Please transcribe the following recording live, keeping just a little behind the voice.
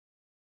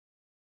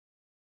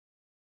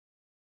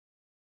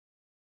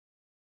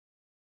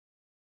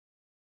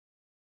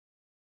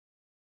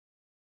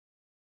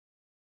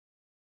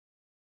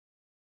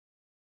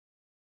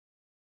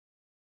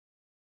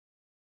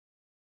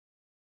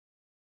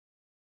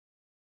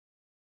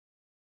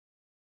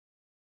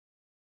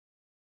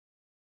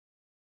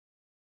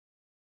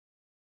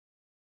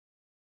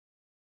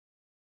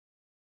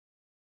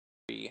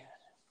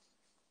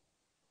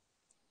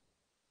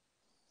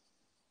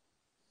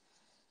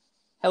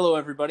Hello,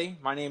 everybody.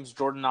 My name is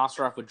Jordan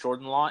Ostroff with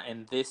Jordan Law,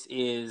 and this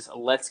is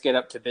Let's Get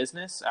Up to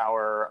Business,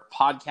 our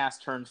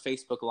podcast turned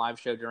Facebook live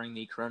show during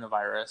the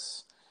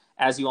coronavirus.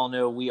 As you all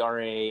know, we are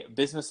a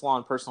business law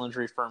and personal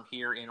injury firm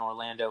here in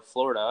Orlando,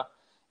 Florida,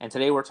 and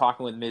today we're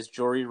talking with Ms.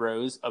 Jory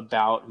Rose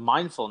about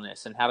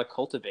mindfulness and how to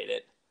cultivate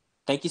it.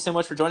 Thank you so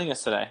much for joining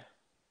us today.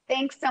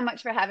 Thanks so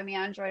much for having me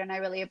on, Jordan. I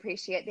really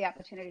appreciate the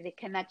opportunity to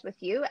connect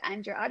with you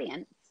and your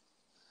audience.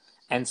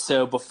 And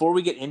so before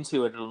we get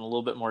into it in a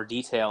little bit more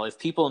detail, if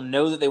people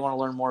know that they want to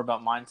learn more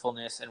about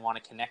mindfulness and want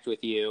to connect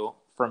with you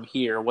from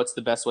here, what's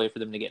the best way for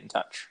them to get in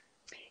touch?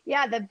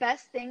 Yeah, the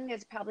best thing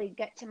is probably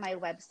get to my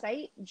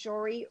website,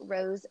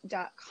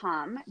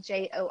 joryrose.com,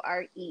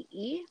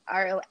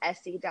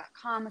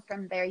 JOREEROSE.com.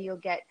 From there, you'll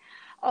get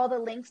all the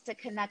links to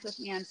connect with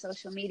me on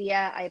social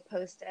media. I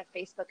post to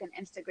Facebook and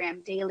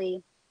Instagram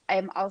daily. I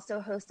am also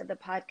host of the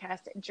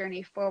podcast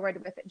Journey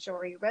Forward with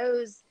Jory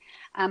Rose.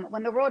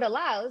 When the world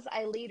allows,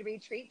 I lead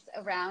retreats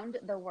around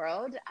the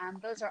world.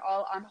 Those are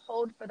all on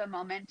hold for the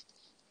moment.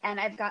 And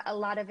I've got a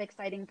lot of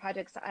exciting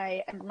projects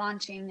I am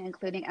launching,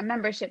 including a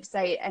membership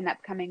site, an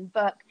upcoming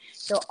book.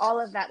 So all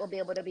of that will be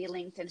able to be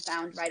linked and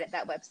found right at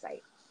that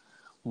website.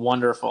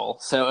 Wonderful.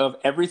 So of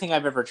everything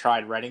I've ever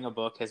tried, writing a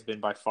book has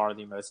been by far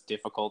the most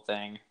difficult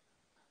thing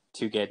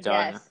to get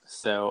done. Yes.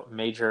 So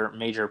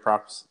major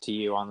props to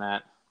you on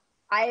that.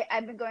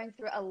 I've been going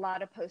through a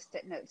lot of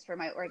Post-it notes for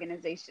my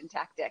organization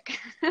tactic.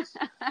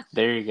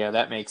 There you go.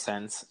 That makes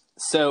sense.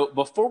 So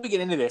before we get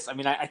into this,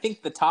 I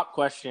think the top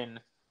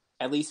question,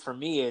 at least for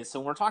me, is, so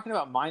when we're talking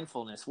about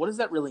mindfulness, what does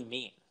that really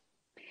mean?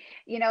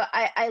 You know,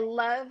 I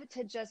love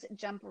to just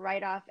jump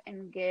right off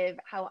and give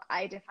how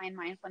I define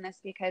mindfulness,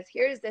 because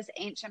here's this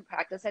ancient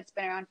practice that's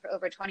been around for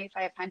over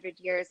 2,500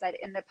 years that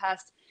in the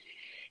past,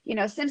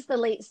 since the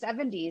late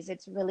 70s,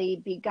 it's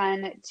really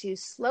begun to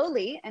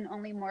slowly and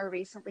only more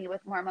recently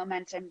with more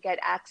momentum get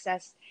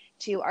access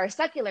to our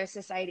secular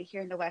society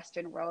here in the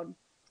Western world.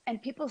 And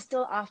people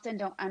still often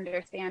don't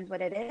understand what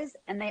it is.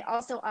 And they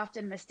also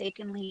often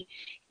mistakenly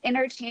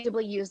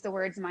interchangeably use the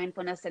words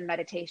mindfulness and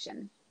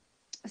meditation.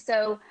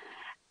 So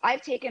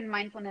I've taken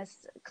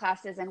mindfulness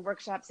classes and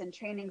workshops and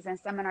trainings and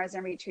seminars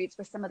and retreats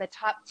with some of the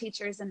top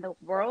teachers in the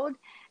world,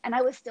 and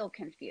I was still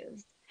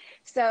confused.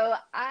 So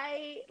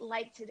I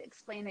like to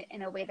explain it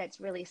in a way that's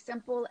really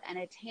simple and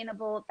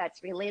attainable,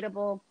 that's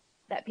relatable,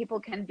 that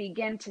people can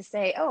begin to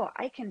say, oh,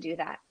 I can do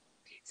that.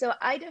 So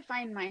I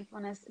define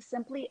mindfulness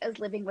simply as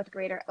living with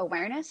greater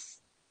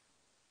awareness,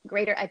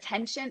 greater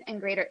attention,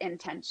 and greater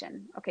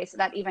intention. Okay, so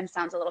that even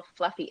sounds a little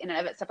fluffy in and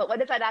of itself, but what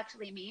does that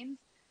actually mean?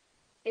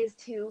 Is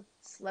to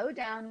slow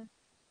down,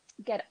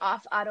 get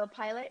off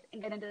autopilot,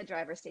 and get into the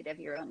driver's seat of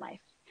your own life.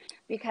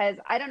 Because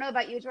I don't know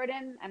about you,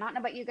 Jordan, I don't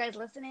know about you guys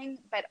listening,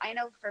 but I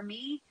know for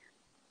me,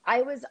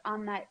 I was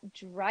on that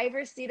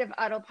driver's seat of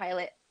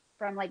autopilot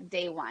from like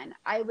day one.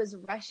 I was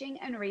rushing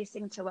and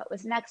racing to what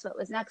was next, what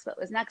was next, what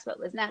was next, what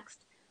was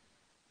next.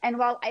 And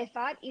while I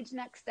thought each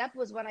next step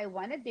was what I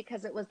wanted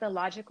because it was the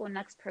logical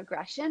next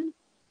progression,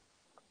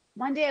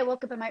 one day I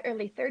woke up in my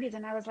early 30s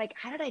and I was like,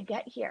 how did I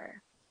get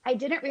here? I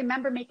didn't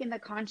remember making the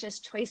conscious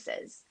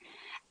choices.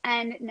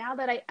 And now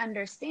that I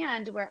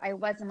understand where I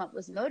was and what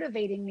was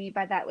motivating me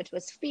by that, which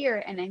was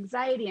fear and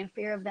anxiety and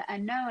fear of the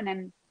unknown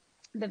and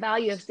the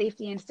value of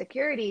safety and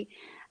security,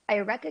 I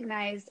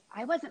recognized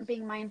I wasn't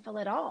being mindful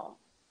at all.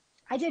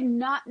 I did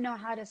not know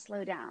how to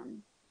slow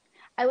down.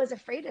 I was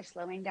afraid of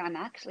slowing down,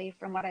 actually,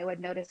 from what I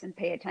would notice and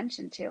pay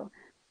attention to.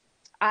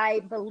 I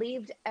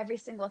believed every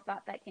single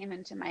thought that came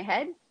into my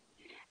head.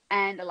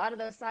 And a lot of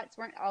those thoughts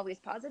weren't always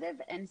positive.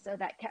 And so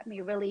that kept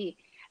me really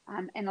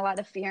in a lot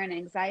of fear and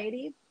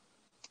anxiety.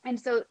 And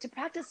so to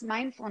practice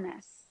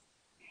mindfulness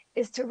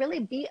is to really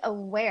be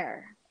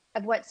aware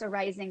of what's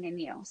arising in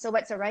you. So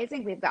what's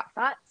arising, we've got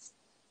thoughts,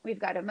 we've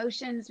got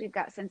emotions, we've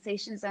got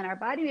sensations in our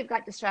body, we've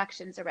got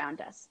distractions around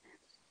us.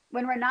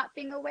 When we're not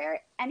being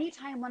aware,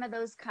 anytime one of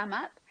those come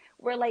up,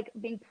 we're like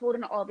being pulled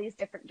in all these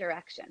different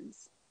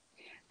directions.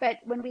 But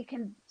when we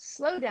can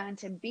slow down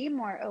to be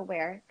more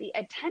aware, the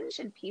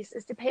attention piece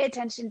is to pay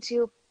attention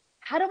to,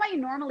 how do I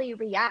normally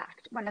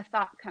react when a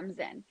thought comes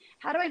in?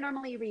 How do I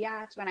normally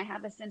react when I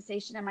have a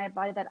sensation in my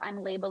body that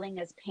I'm labeling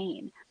as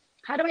pain?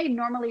 How do I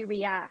normally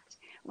react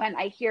when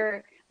I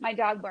hear my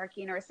dog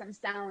barking or some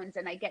sounds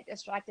and I get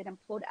distracted and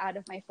pulled out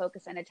of my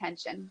focus and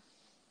attention?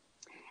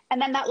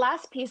 And then that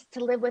last piece,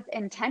 to live with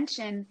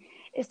intention,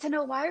 is to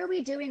know, why are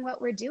we doing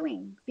what we're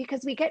doing?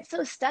 Because we get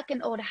so stuck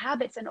in old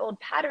habits and old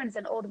patterns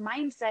and old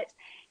mindsets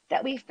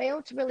that we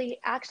fail to really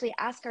actually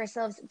ask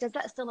ourselves, does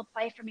that still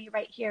apply for me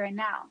right here and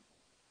now?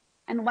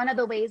 And one of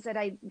the ways that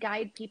I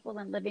guide people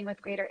in living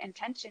with greater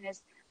intention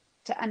is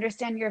to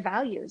understand your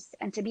values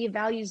and to be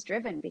values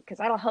driven, because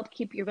that'll help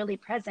keep you really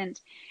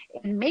present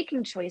in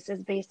making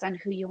choices based on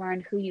who you are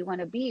and who you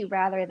want to be,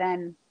 rather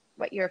than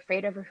what you're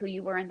afraid of or who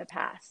you were in the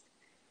past.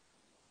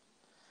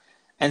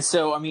 And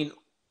so,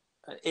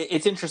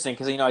 it's interesting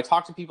because, I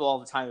talk to people all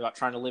the time about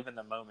trying to live in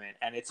the moment,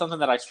 and it's something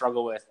that I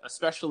struggle with,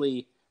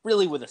 especially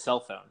really with a cell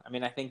phone. I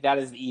mean, I think that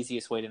is the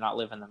easiest way to not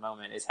live in the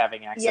moment, is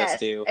having access Yes,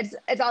 to.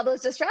 it's all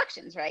those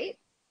distractions, right?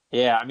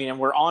 Yeah, I mean, and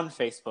we're on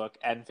Facebook,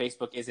 and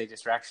Facebook is a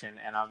distraction,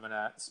 and I'm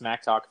gonna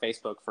smack talk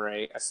Facebook for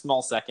a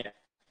small second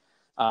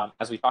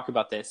as we talk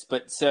about this.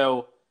 But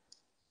so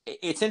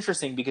it's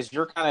interesting because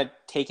you're kind of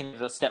taking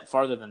it a step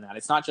farther than that.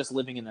 It's not just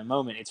living in the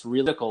moment; it's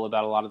really cool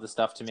about a lot of the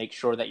stuff to make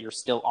sure that you're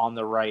still on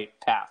the right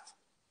path.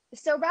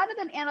 So rather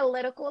than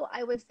analytical,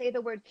 I would say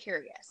the word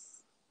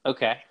curious.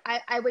 Okay.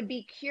 I would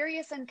be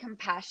curious and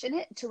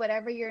compassionate to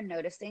whatever you're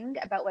noticing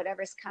about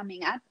whatever's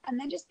coming up, and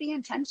then just be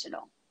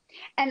intentional.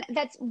 And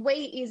that's way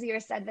easier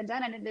said than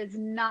done, and it does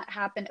not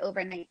happen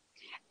overnight.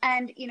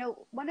 And,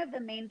 one of the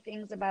main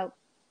things about,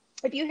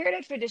 if you heard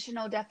a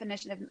traditional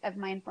definition of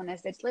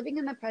mindfulness, it's living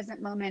in the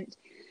present moment.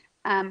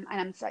 And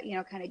I'm,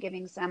 kind of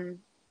giving some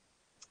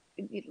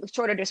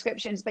shorter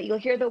descriptions, but you'll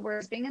hear the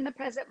words being in the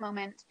present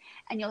moment,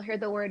 and you'll hear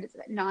the words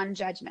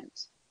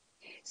non-judgment.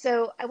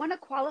 So I want to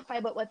qualify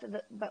what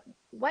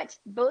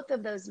both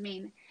of those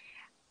mean.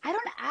 I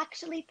don't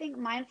actually think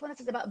mindfulness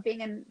is about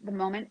being in the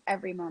moment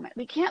every moment.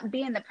 We can't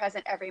be in the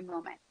present every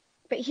moment.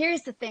 But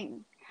here's the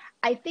thing.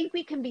 I think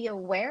we can be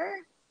aware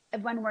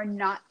of when we're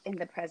not in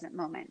the present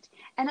moment,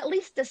 and at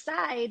least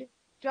decide,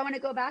 do I want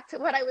to go back to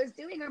what I was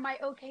doing, or am I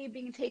okay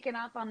being taken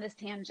off on this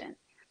tangent?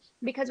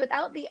 Because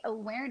without the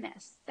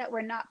awareness that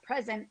we're not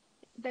present,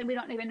 then we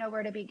don't even know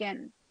where to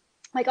begin.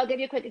 Like, I'll give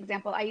you a quick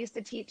example. I used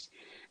to teach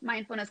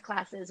mindfulness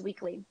classes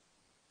weekly.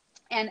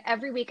 And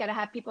every week I'd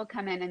have people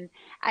come in and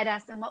I'd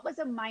ask them, what was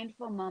a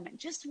mindful moment?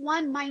 Just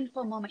one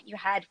mindful moment you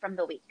had from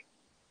the week.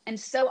 And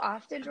so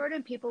often,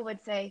 Jordan, people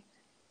would say,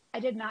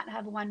 I did not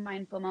have one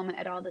mindful moment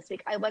at all this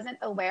week. I wasn't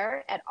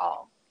aware at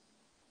all.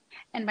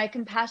 And my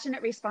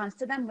compassionate response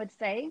to them would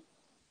say,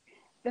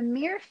 the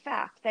mere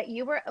fact that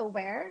you were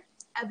aware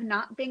of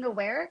not being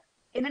aware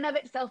in and of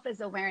itself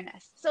is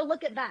awareness. So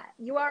look at that.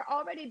 You are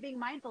already being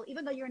mindful,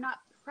 even though you're not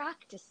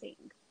practicing.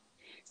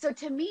 So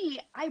to me,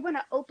 I want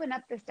to open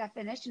up this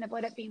definition of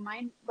what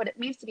it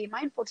means to be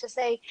mindful, to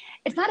say,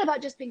 it's not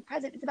about just being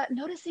present. It's about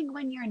noticing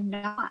when you're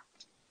not.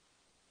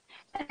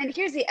 And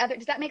here's the other,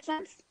 does that make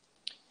sense?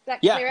 Does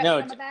that clear up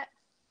some of that?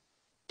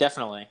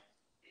 Definitely.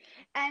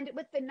 And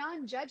with the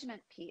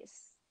non-judgment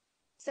piece,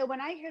 so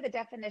when I hear the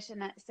definition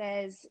that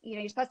says,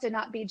 you're supposed to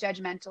not be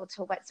judgmental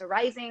to what's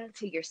arising,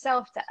 to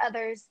yourself, to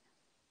others.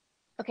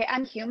 Okay,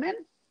 I'm human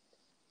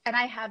and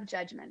I have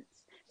judgments.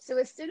 So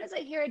as soon as I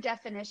hear a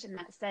definition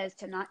that says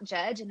to not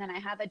judge, and then I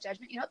have a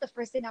judgment, what the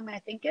first thing I'm going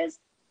to think is,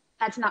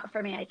 that's not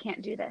for me. I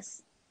can't do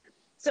this.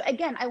 So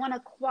again, I want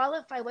to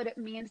qualify what it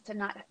means to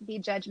not be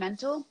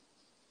judgmental.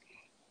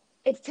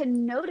 It's to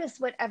notice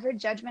whatever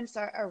judgments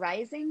are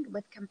arising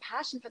with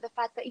compassion for the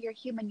fact that you're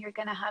human, you're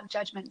going to have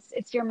judgments.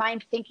 It's your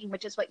mind thinking,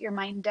 which is what your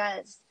mind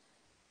does.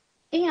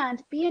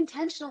 And be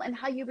intentional in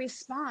how you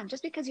respond.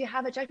 Just because you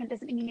have a judgment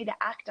doesn't mean you need to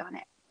act on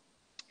it.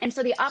 And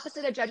so the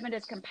opposite of judgment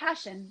is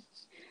compassion,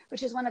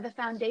 which is one of the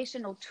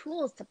foundational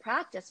tools to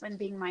practice when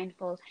being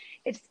mindful.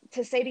 It's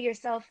to say to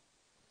yourself,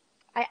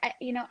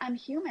 I'm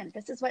human.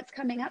 This is what's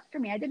coming up for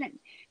me. I didn't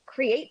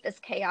create this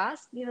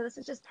chaos. This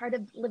is just part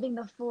of living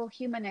the full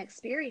human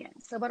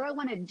experience. So what do I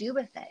want to do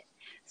with it?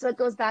 So it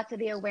goes back to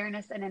the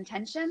awareness and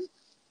intention.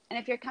 And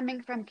if you're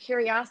coming from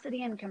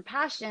curiosity and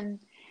compassion,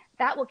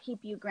 that will keep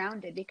you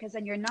grounded, because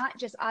then you're not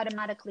just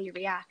automatically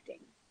reacting.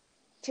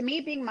 To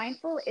me, being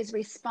mindful is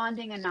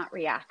responding and not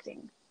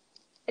reacting.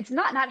 It's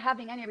not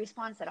having any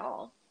response at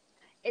all.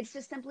 It's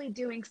just simply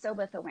doing so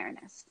with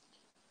awareness.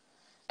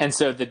 And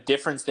so the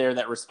difference there,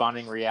 that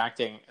responding,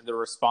 reacting, the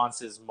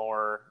response is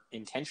more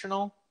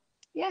intentional?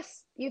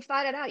 Yes, you've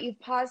thought it out. You've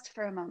paused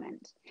for a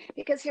moment.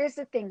 Because here's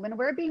the thing, when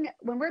we're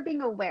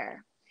being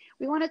aware,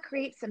 we want to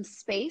create some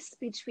space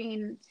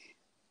between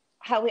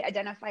how we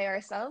identify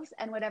ourselves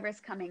and whatever's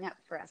coming up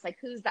for us. Like,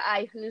 who's the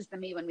I, who's the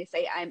me when we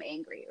say I'm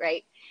angry,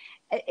 right?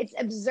 It's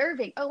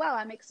observing, oh wow,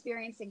 I'm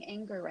experiencing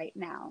anger right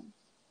now.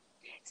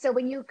 So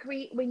when you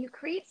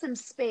create some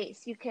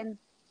space, you can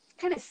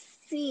kind of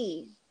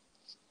see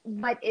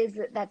what is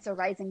it that's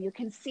arising. You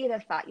can see the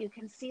thought, you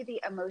can see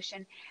the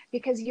emotion,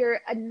 because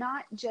you're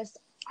not just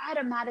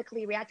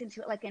automatically reacting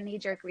to it like a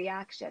knee-jerk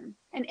reaction.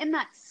 And in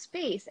that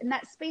space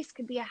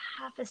could be a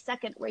half a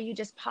second where you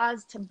just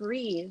pause to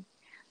breathe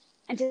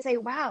and to say,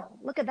 wow,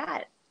 look at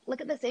that. Look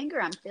at this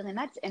anger I'm feeling.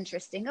 That's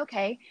interesting.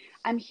 Okay,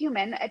 I'm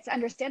human. It's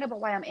understandable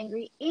why I'm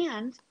angry.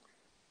 And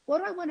what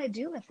do I want to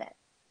do with it?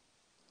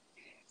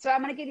 So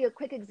I'm going to give you a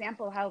quick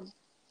example how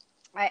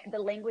the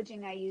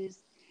languaging I use.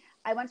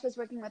 I once was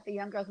working with a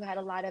young girl who had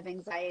a lot of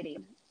anxiety,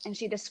 and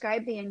she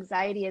described the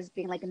anxiety as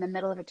being like in the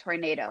middle of a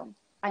tornado.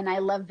 And I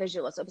love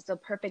visuals, so it was a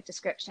perfect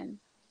description.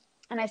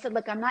 And I said,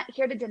 look, I'm not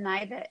here to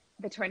deny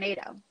the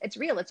tornado. It's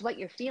real. It's what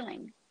you're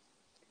feeling.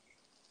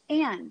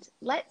 And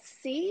let's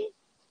see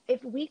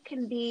if we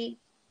can be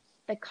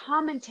the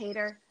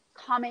commentator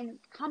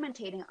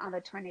commentating on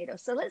the tornado.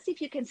 So let's see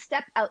if you can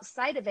step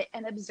outside of it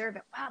and observe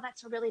it. Wow,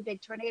 that's a really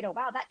big tornado.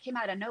 Wow, that came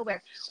out of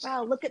nowhere.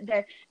 Wow, look at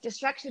the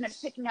destruction it's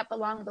picking up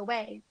along the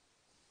way.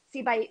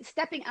 See, by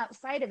stepping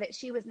outside of it,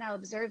 she was now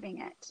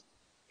observing it.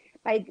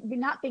 By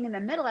not being in the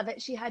middle of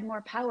it, she had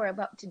more power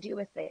about what to do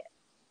with it.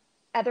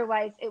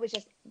 Otherwise, it was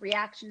just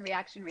reaction,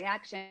 reaction,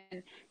 reaction.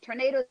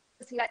 Tornadoes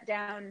got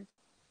down,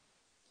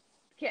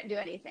 can't do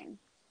anything.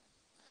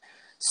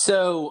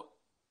 So,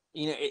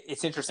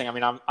 it's interesting. I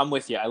mean, I'm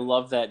with you. I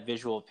love that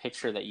visual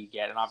picture that you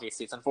get, and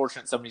obviously, it's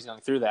unfortunate somebody's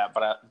going through that.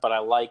 But I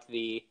like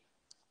the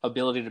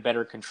ability to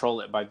better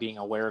control it by being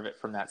aware of it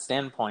from that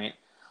standpoint.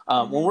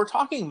 When we're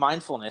talking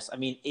mindfulness, I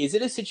mean, is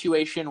it a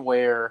situation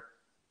where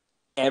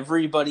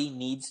everybody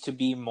needs to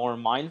be more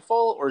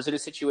mindful, or is it a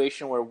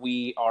situation where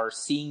we are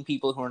seeing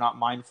people who are not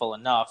mindful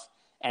enough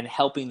and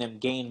helping them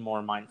gain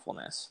more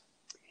mindfulness?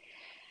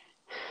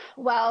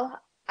 Well,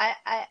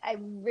 I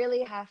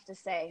really have to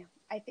say,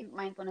 I think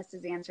mindfulness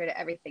is the answer to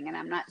everything. And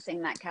I'm not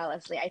saying that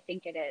callously. I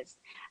think it is.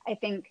 I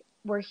think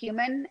we're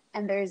human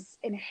and there's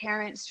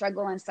inherent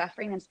struggle and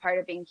suffering as part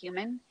of being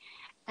human.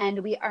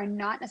 And we are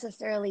not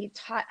necessarily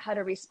taught how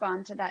to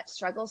respond to that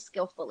struggle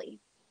skillfully.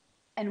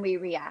 And we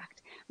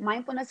react.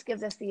 Mindfulness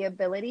gives us the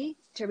ability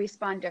to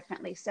respond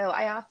differently. So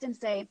I often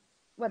say,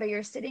 whether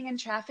you're sitting in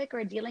traffic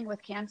or dealing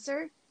with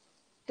cancer,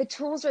 the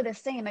tools are the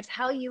same. It's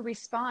how you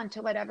respond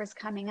to whatever's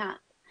coming up,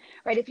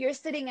 right? If you're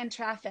sitting in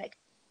traffic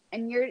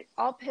and you're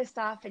all pissed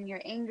off and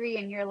you're angry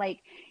and you're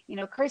like,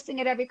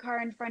 cursing at every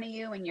car in front of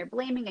you and you're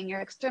blaming and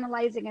you're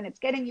externalizing and it's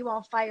getting you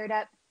all fired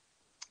up.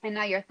 And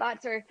now your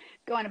thoughts are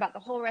going about the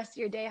whole rest of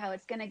your day, how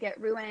it's going to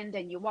get ruined.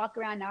 And you walk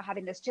around now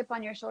having this chip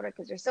on your shoulder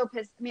because you're so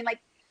pissed. I mean, like,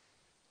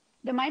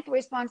 the mindful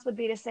response would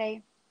be to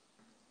say,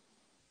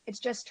 it's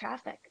just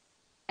traffic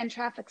and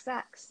traffic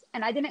sucks.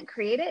 And I didn't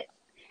create it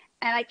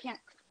and I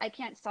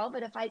can't solve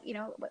it if I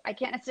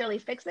can't necessarily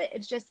fix it.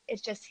 It's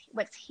just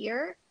what's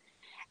here.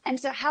 And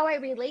so how I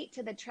relate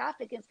to the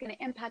traffic is going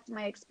to impact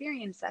my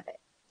experience of it.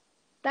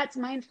 That's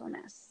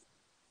mindfulness,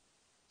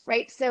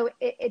 right? So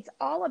it's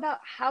all about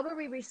how are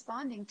we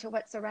responding to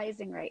what's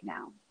arising right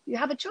now? You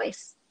have a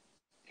choice.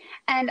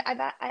 And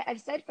I've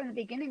said from the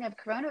beginning of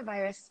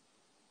coronavirus,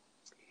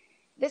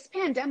 this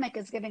pandemic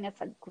is giving us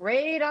a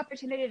great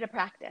opportunity to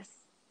practice.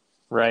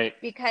 Right.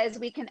 Because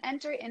we can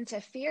enter into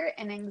fear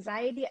and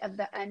anxiety of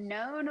the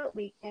unknown.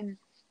 We can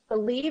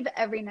believe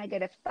every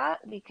negative thought.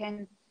 We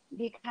can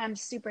become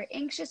super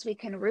anxious. We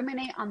can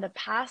ruminate on the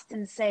past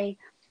and say,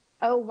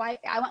 oh, why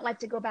I want life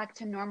to go back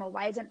to normal.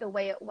 Why isn't it the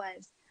way it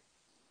was?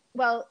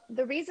 Well,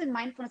 the reason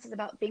mindfulness is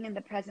about being in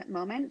the present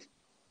moment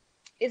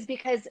is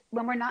because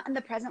when we're not in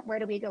the present, where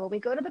do we go? Well, we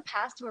go to the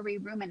past where we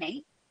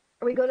ruminate,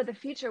 or we go to the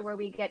future where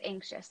we get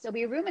anxious. So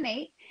we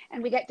ruminate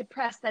and we get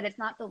depressed that it's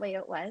not the way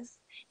it was.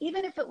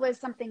 Even if it was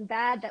something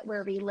bad that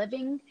we're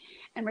reliving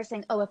and we're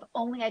saying, oh, if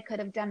only I could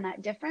have done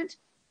that different.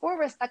 Or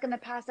we're stuck in the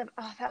past of,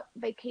 oh, that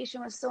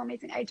vacation was so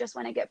amazing. I just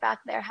want to get back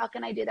there. How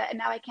can I do that? And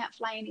now I can't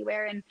fly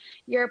anywhere and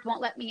Europe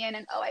won't let me in.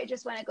 And oh, I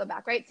just want to go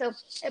back, right? So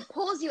it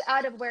pulls you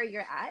out of where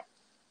you're at.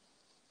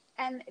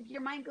 And if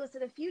your mind goes to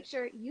the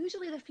future,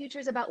 usually the future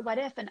is about what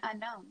if and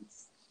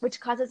unknowns, which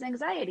causes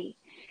anxiety.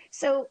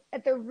 So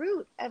at the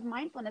root of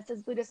mindfulness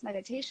is Buddhist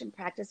meditation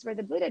practice, where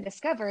the Buddha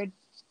discovered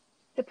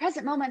the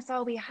present moment's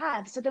all we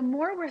have. So the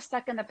more we're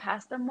stuck in the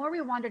past, the more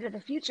we wander to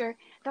the future,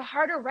 the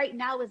harder right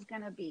now is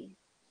going to be.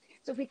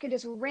 So if we can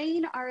just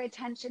rein our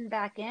attention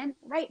back in,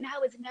 right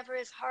now is never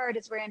as hard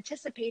as we're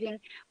anticipating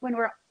when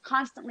we're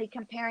constantly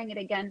comparing it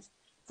against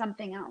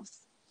something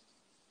else.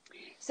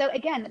 So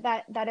again,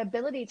 that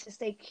ability to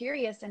stay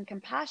curious and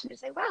compassionate, to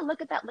say, wow,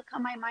 look at that. Look how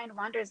my mind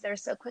wanders there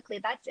so quickly.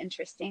 That's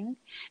interesting.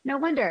 No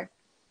wonder,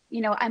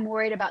 I'm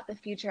worried about the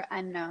future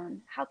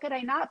unknown. How could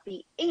I not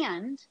be?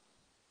 And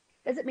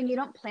doesn't mean you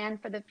don't plan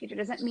for the future.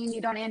 Doesn't mean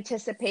you don't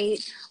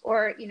anticipate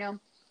or,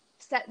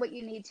 set what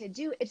you need to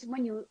do. It's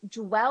when you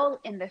dwell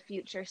in the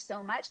future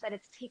so much that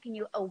it's taking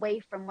you away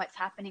from what's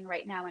happening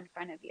right now in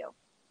front of you.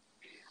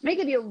 I'm going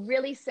to give you a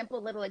really simple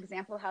little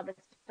example of how this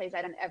plays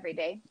out on every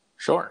day.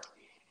 Sure.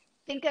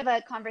 Think of a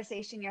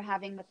conversation you're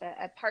having with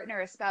a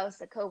partner, a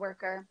spouse, a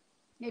coworker.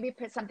 Maybe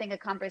put a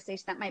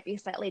conversation that might be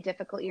slightly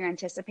difficult. You're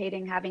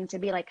anticipating having to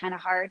be like kind of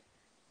hard.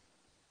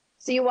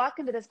 So you walk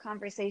into this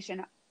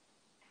conversation,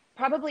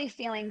 probably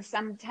feeling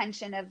some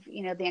tension of,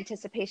 the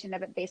anticipation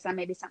of it based on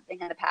maybe something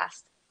in the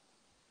past.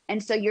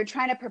 And so you're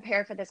trying to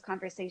prepare for this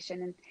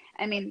conversation. And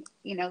I mean,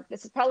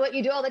 this is probably what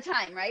you do all the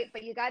time, right?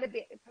 But you got to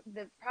be,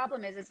 the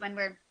problem is when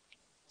we're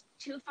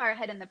too far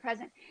ahead in the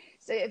present.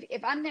 So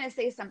if I'm going to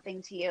say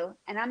something to you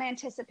and I'm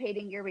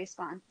anticipating your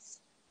response,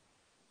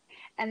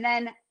 and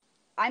then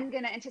I'm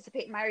going to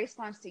anticipate my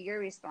response to your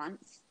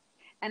response,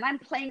 and I'm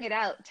playing it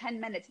out 10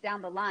 minutes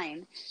down the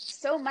line,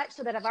 so much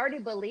so that I've already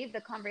believed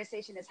the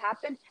conversation has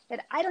happened,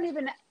 that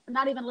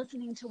not even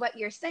listening to what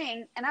you're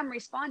saying, and I'm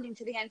responding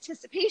to the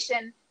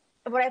anticipation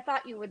of what I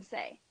thought you would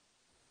say.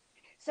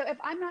 So if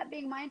I'm not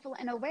being mindful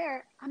and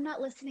aware, I'm not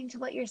listening to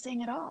what you're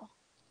saying at all.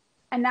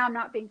 And now I'm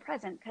not being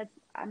present because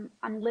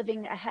I'm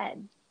living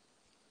ahead.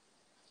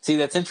 See,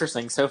 that's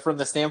interesting. So from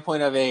the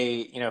standpoint of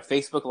a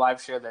Facebook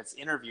live show that's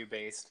interview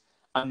based,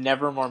 I'm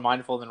never more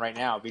mindful than right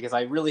now because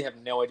I really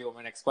have no idea what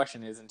my next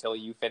question is until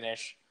you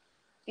finish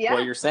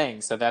what you're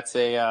saying. So that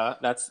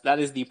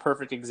is the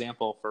perfect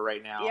example for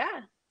right now.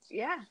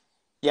 Yeah.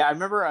 Yeah, I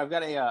remember I've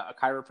got a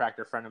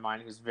chiropractor friend of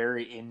mine who's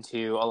very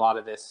into a lot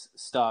of this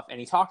stuff, and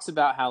he talks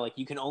about how like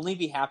you can only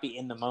be happy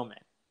in the moment.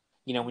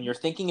 You know, when you're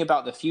thinking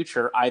about the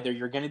future, either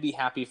you're going to be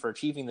happy for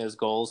achieving those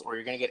goals or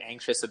you're going to get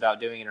anxious about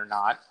doing it or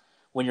not.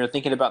 When you're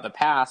thinking about the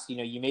past, you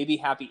know, you may be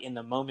happy in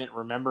the moment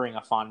remembering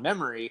a fond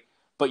memory,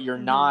 but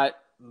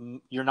Mm-hmm.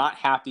 you're not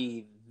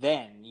happy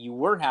then. You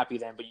were happy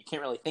then, but you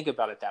can't really think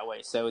about it that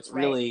way. So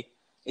Right.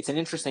 it's an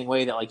interesting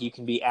way that like you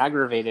can be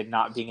aggravated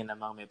not being in the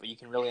moment, but you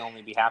can really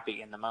only be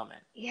happy in the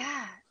moment.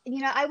 Yeah.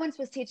 I once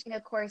was teaching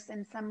a course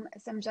and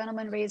some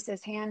gentleman raised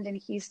his hand and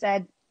he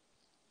said,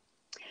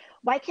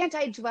 "Why can't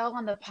I dwell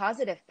on the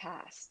positive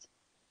past?"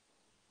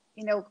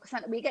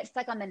 We get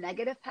stuck on the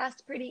negative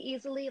past pretty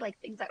easily, like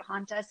things that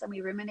haunt us and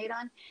we ruminate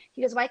on.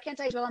 He goes, "Why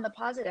can't I dwell on the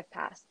positive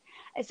past?"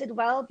 I said,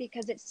 "Well,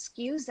 because it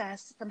skews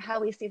us from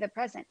how we see the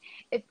present.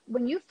 If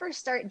when you first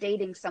start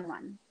dating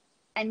someone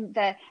and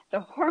the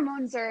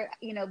hormones are,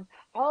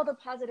 all the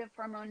positive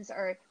hormones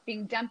are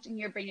being dumped in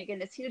your brain, you're getting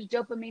this huge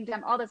dopamine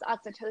dump, all this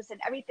oxytocin,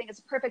 everything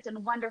is perfect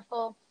and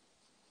wonderful.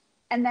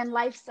 And then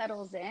life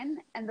settles in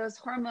and those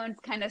hormones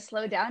kind of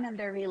slow down and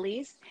they're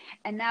released,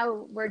 and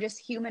now we're just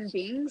human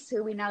beings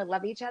who we now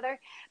love each other.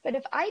 But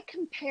if I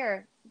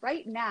compare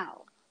right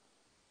now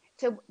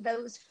to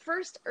those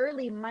first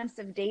early months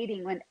of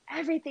dating when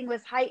everything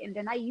was heightened,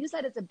 and I use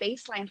that as a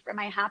baseline for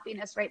my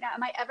happiness right now,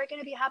 am I ever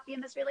going to be happy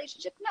in this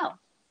relationship? No,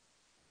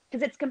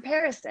 because it's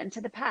comparison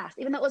to the past,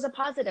 even though it was a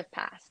positive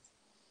past.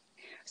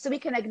 So we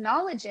can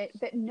acknowledge it,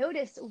 but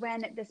notice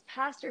when this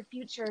past or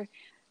future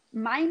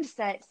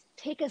mindsets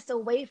take us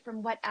away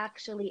from what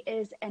actually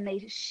is, and they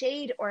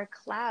shade or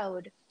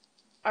cloud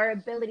our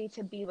ability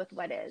to be with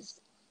what is.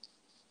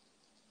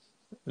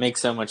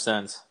 Makes so much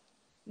sense.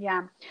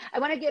 Yeah. I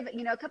want to give,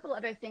 a couple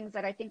other things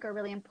that I think are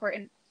really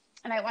important.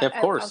 And Yeah, of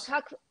course.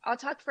 I'll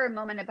talk for a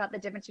moment about the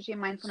difference between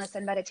mindfulness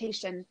and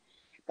meditation,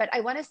 but I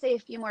want to say a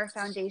few more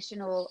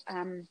foundational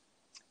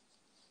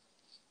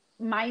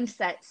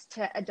mindsets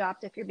to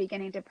adopt if you're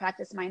beginning to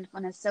practice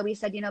mindfulness. So we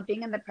said,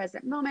 being in the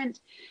present moment,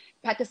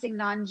 practicing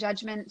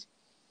non-judgment.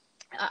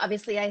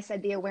 Obviously, I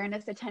said the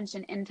awareness,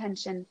 attention,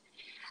 intention.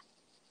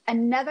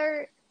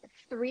 Another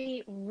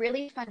three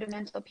really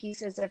fundamental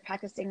pieces of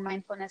practicing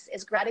mindfulness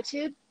is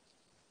gratitude,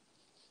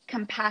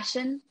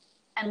 compassion,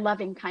 and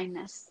loving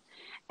kindness.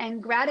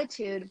 And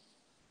gratitude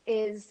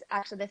is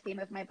actually the theme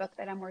of my book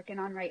that I'm working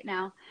on right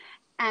now.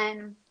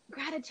 And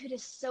gratitude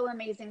is so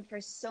amazing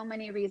for so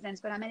many reasons,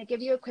 but I'm going to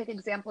give you a quick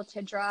example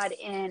to draw it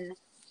in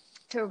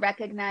to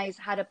recognize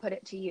how to put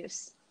it to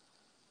use.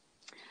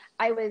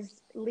 I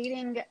was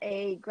leading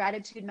a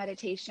gratitude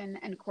meditation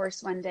and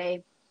course one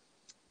day,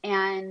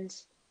 and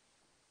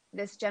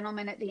this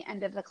gentleman at the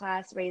end of the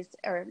class raised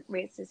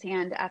his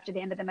hand after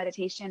the end of the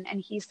meditation, and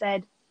he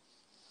said,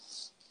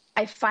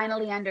 "I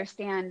finally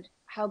understand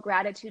how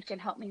gratitude can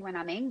help me when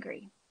I'm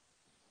angry."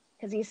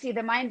 Because you see,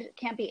 the mind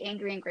can't be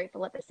angry and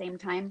grateful at the same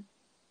time.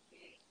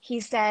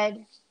 He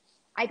said,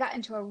 "I got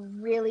into a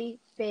really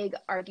big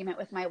argument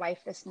with my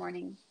wife this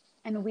morning,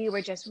 and we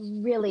were just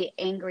really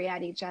angry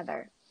at each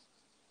other."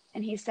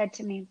 And he said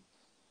to me,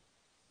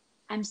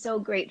 "I'm so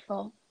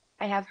grateful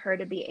I have her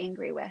to be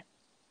angry with."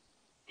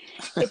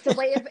 It's a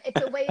way of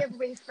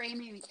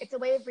reframing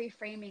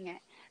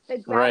it. The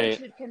Right.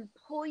 gratitude can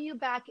pull you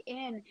back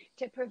in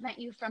to prevent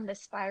you from the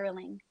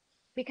spiraling,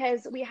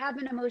 because we have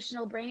an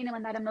emotional brain, and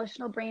when that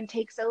emotional brain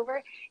takes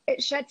over,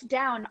 it shuts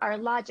down our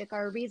logic,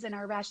 our reason,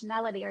 our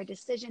rationality, our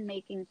decision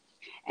making.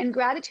 And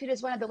gratitude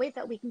is one of the ways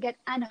that we can get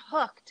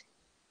unhooked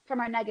from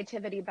our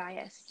negativity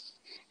bias,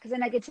 because the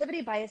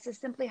negativity bias is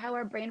simply how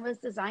our brain was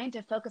designed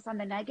to focus on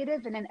the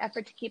negative in an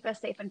effort to keep us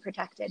safe and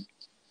protected.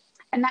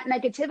 And that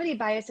negativity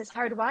bias is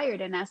hardwired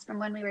in us from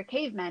when we were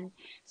cavemen.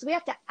 So we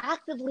have to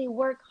actively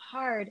work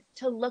hard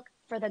to look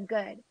for the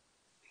good,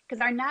 because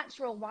our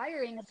natural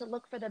wiring is to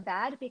look for the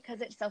bad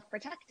because it's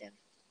self-protective.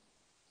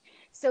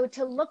 So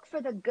to look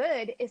for the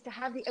good is to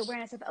have the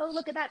awareness of, oh,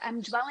 look at that, I'm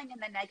dwelling in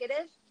the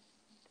negative.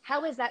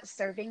 How is that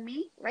serving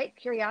me, right?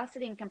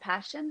 Curiosity and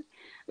compassion.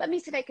 Let me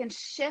see if I can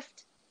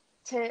shift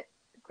to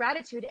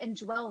gratitude and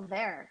dwell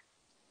there.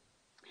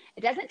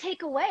 It doesn't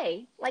take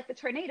away, like the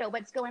tornado,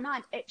 what's going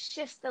on. It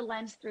shifts the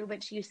lens through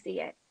which you see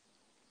it.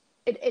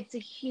 It's a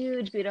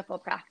huge, beautiful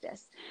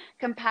practice.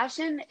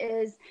 Compassion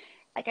is,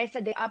 like I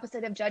said, the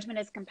opposite of judgment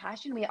is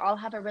compassion. We all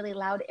have a really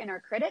loud inner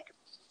critic.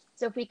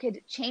 So if we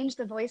could change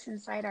the voice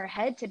inside our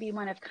head to be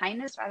one of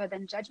kindness rather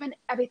than judgment,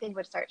 everything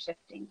would start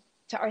shifting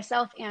to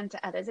ourselves and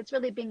to others. It's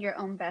really being your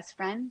own best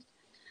friend.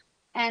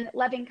 And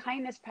loving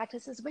kindness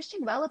practices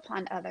wishing well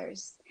upon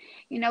others.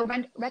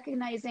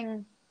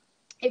 Recognizing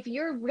if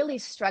you're really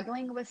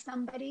struggling with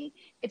somebody,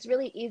 it's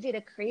really easy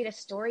to create a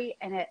story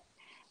and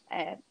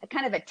a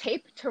kind of a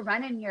tape to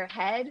run in your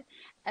head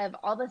of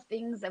all the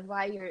things of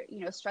why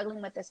you're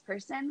struggling with this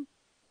person.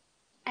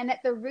 And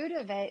at the root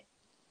of it,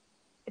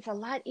 it's a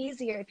lot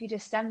easier if you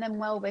just send them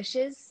well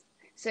wishes.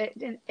 So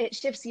it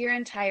shifts your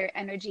entire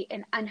energy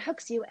and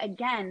unhooks you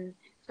again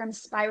from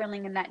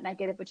spiraling in that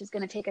negative, which is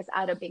going to take us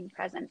out of being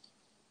present.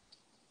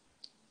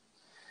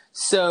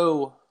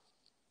 So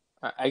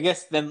I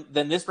guess then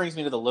this brings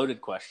me to the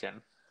loaded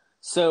question.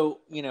 So,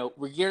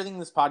 we're gearing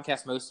this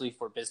podcast mostly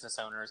for business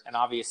owners, and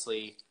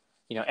obviously,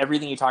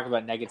 everything you talk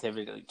about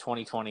negativity,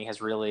 2020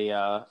 has really put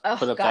Oh up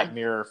that God.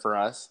 mirror for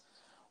us.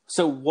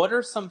 So what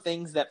are some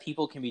things that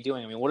people can be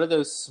doing? I mean, what are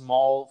those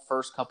small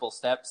first couple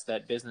steps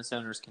that business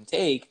owners can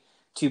take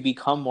to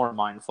become more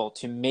mindful,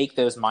 to make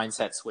those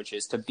mindset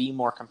switches, to be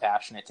more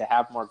compassionate, to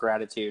have more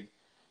gratitude?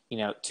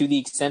 To the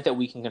extent that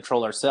we can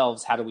control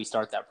ourselves, how do we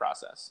start that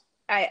process?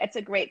 It's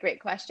a great, great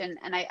question.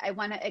 And I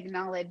want to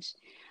acknowledge,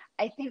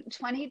 I think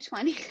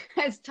 2020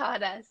 has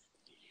taught us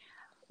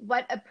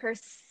what a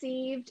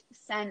perceived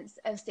sense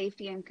of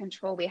safety and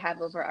control we have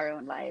over our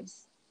own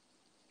lives.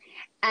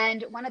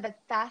 And one of the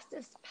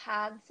fastest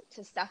paths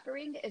to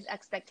suffering is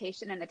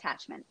expectation and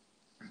attachment.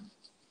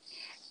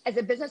 As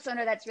a business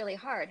owner, that's really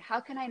hard. How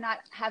can I not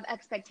have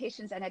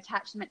expectations and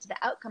attachment to the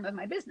outcome of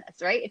my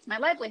business, right? It's my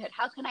livelihood.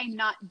 How can I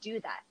not do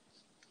that?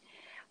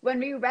 When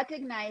we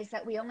recognize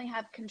that we only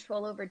have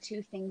control over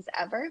two things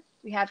ever,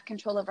 we have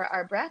control over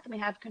our breath and we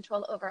have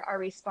control over our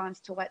response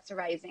to what's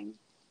arising.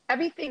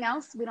 Everything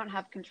else we don't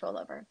have control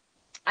over.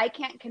 I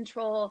can't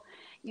control,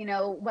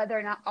 whether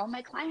or not all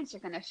my clients are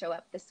going to show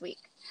up this week.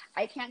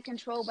 I can't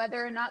control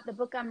whether or not the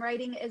book I'm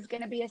writing is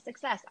going to be a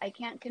success. I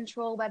can't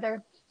control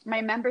whether my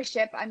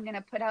membership I'm going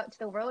to put out to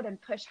the world and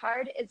push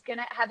hard is going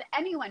to have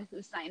anyone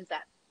who signs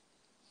up,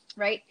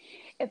 right?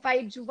 If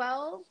I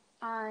dwell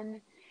on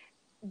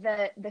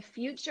the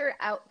future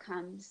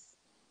outcomes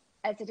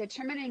as a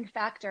determining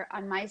factor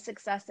on my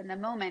success in the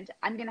moment,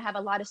 I'm going to have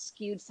a lot of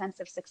skewed sense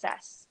of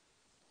success.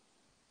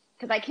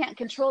 Because I can't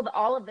control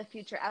all of the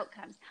future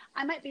outcomes.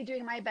 I might be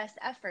doing my best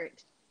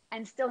effort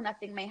and still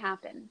nothing may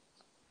happen,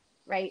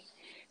 right?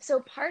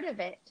 So part of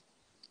it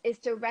is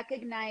to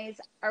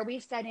recognize, are we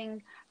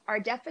setting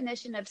our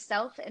definition of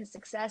self and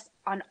success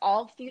on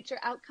all future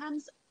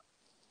outcomes?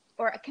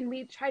 Or can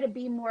we try to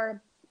be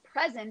more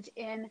present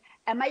in,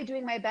 am I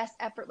doing my best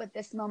effort with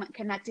this moment,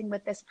 connecting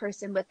with this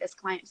person, with this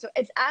client? So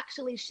it's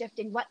actually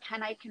shifting what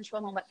can I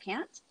control and what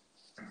can't?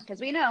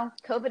 Because we know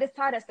COVID has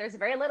taught us there's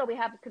very little we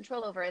have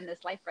control over in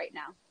this life right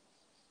now,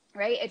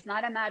 right? It's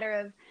not a matter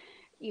of,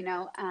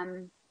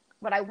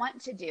 what I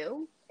want to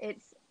do.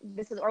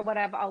 Or what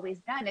I've always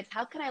done. It's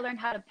how can I learn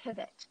how to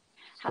pivot?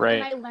 How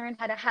Right. can I learn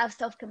how to have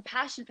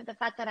self-compassion for the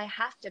fact that I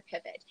have to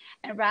pivot?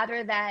 And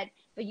rather that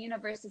the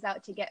universe is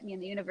out to get me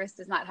and the universe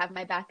does not have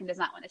my back and does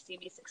not want to see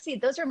me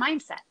succeed. Those are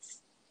mindsets.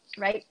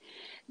 Right?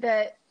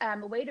 The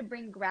way to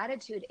bring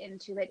gratitude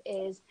into it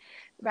is,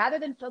 rather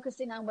than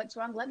focusing on what's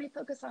wrong, let me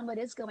focus on what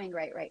is going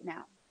right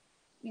now.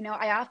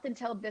 I often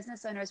tell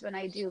business owners when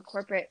I do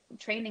corporate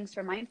trainings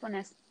for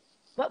mindfulness,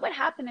 what would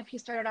happen if you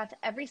started off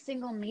every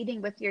single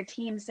meeting with your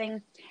team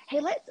saying,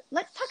 hey,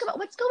 let's talk about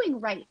what's going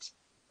right.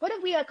 What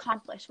have we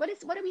accomplished? What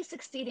are we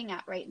succeeding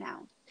at right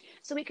now?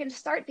 So we can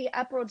start the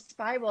upward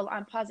spiral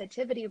on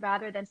positivity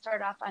rather than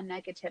start off on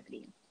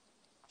negativity.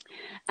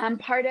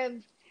 Part of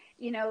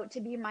to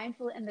be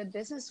mindful in the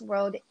business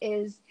world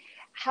is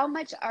how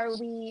much are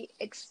we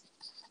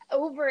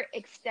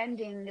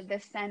overextending the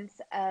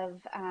sense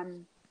of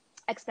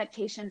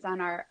expectations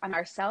on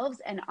ourselves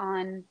and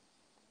on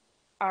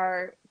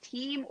our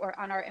team or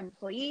on our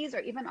employees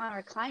or even on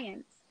our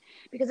clients.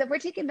 Because if we're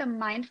taking the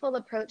mindful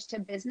approach to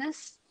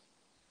business,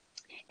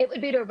 it would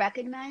be to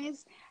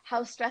recognize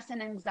how stress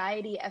and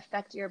anxiety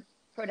affect your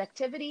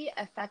productivity,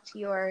 affect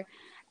your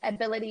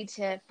ability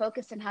to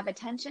focus and have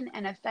attention,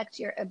 and affect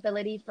your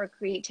ability for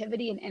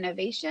creativity and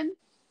innovation.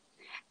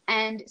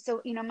 And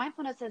so,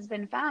 mindfulness has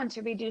been found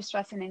to reduce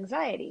stress and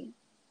anxiety.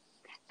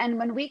 And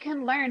when we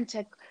can learn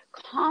to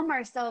calm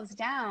ourselves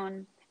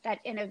down, that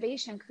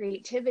innovation,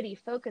 creativity,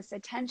 focus,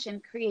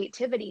 attention,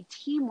 creativity,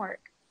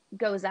 teamwork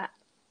goes up,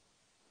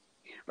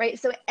 right?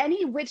 So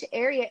any which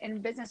area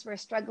in business we're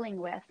struggling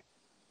with,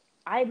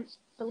 I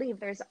believe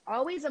there's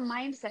always a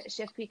mindset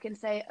shift. We can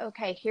say,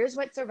 okay, here's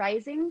what's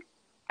arising.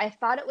 I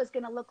thought it was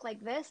going to look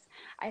like this.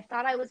 I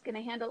thought I was going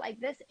to handle like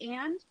this.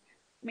 And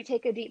let me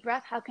take a deep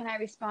breath. How can I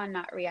respond,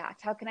 not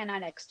react? How can I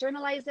not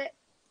externalize it?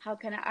 How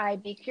can I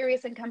be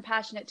curious and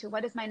compassionate to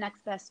what is my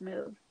next best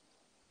move?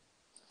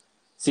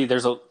 See,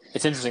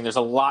 it's interesting. There's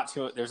a lot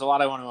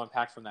I want to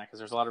unpack from that because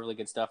there's a lot of really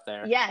good stuff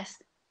there. Yes.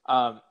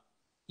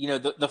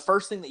 The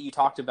first thing that you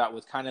talked about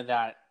was kind of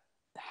that,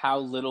 how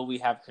little we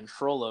have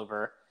control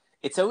over.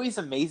 It's always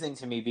amazing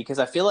to me because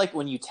I feel like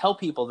when you tell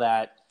people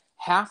that,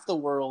 half the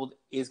world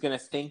is going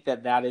to think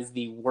that is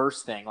the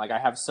worst thing. Like, I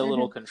have so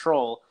little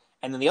control.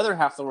 And then the other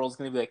half of the world is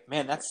going to be like,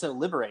 man, that's so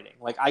liberating.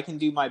 Like, I can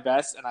do my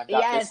best and I've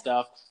got this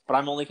stuff, but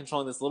I'm only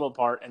controlling this little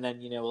part. And then,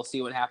 we'll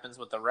see what happens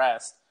with the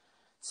rest.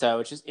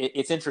 So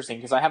it's interesting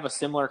because I have a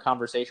similar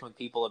conversation with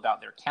people about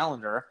their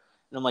calendar.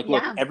 And I'm like,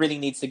 look, everything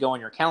needs to go on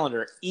your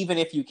calendar. Even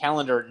if you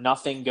calendar,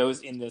 nothing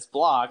goes in this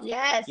block.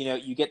 Yes.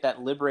 You get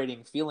that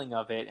liberating feeling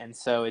of it. And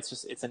so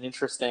it's an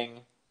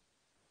interesting,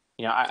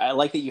 I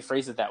like that you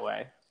phrase it that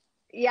way.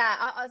 Yeah,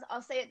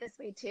 I'll say it this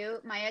way too.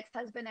 My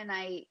ex-husband and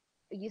I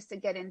used to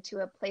get into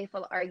a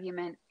playful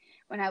argument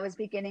when I was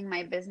beginning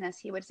my business.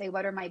 He would say,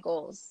 what are my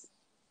goals?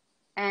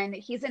 And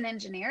he's an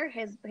engineer.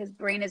 His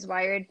brain is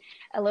wired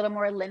a little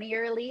more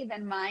linearly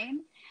than mine.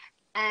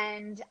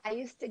 And I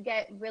used to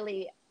get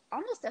really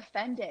almost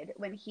offended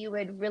when he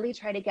would really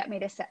try to get me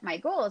to set my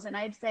goals. And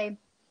I'd say,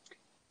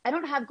 I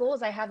don't have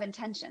goals, I have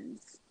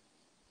intentions.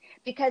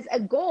 Because a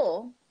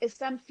goal is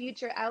some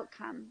future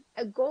outcome.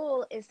 A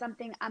goal is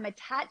something I'm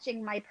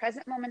attaching my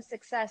present moment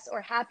success or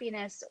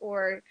happiness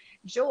or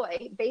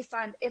joy based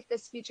on if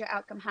this future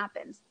outcome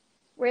happens.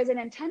 Whereas an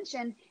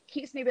intention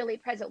keeps me really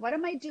present. What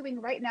am I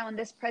doing right now in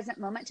this present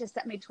moment to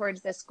set me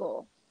towards this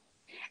goal?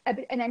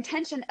 An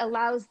intention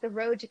allows the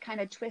road to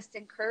kind of twist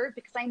and curve,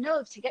 because I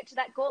know to get to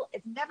that goal,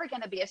 it's never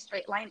going to be a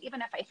straight line,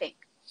 even if I think.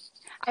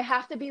 I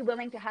have to be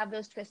willing to have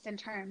those twists and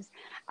turns.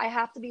 I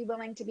have to be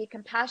willing to be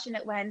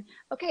compassionate when,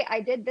 okay, I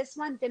did this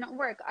one, didn't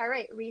work. All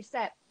right,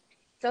 reset.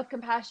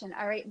 Self-compassion.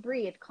 All right,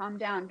 breathe, calm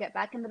down, get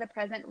back into the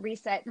present,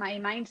 reset my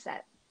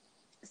mindset.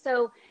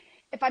 So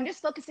if I'm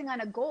just focusing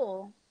on a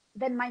goal,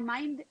 then my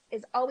mind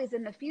is always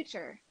in the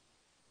future.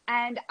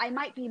 And I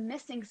might be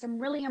missing some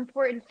really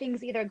important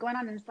things either going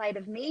on inside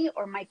of me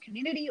or my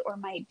community or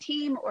my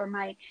team or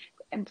my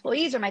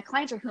employees or my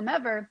clients or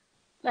whomever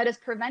that is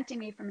preventing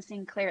me from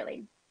seeing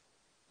clearly.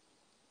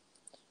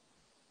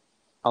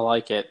 I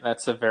like it.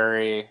 That's a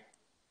very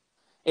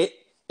it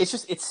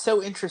it's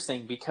so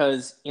interesting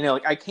because,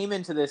 like I came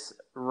into this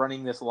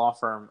running this law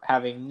firm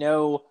having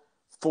no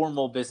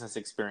formal business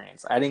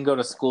experience. I didn't go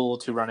to school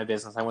to run a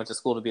business. I went to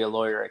school to be a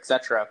lawyer,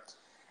 etc.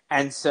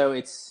 And so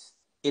it's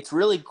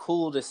really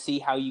cool to see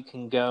how you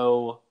can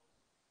go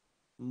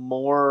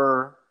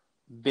more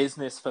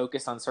business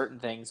focused on certain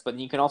things, but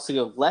you can also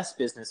go less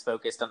business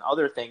focused on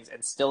other things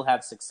and still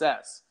have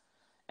success.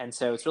 And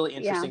so it's really Yeah.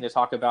 interesting to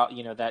talk about,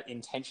 that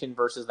intention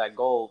versus that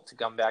goal, to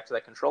come back to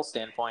that control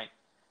standpoint,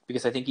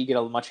 because I think you get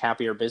a much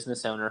happier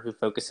business owner who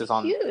focuses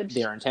on Huge.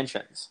 their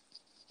intentions.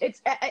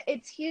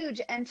 It's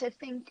huge. And to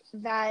think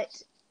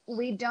that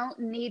we don't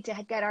need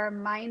to get our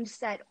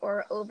mindset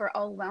or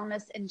overall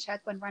wellness in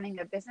check when running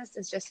a business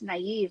is just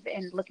naive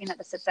in looking at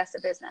the success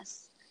of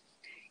business.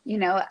 You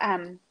know,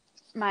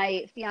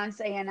 my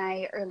fiance and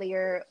I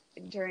earlier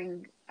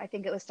during, I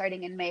think it was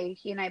starting in May,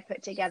 he and I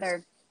put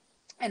together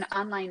an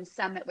online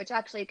summit, which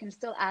actually you can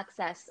still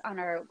access on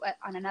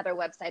another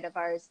website of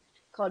ours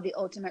called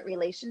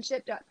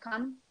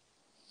theultimaterelationship.com.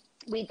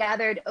 We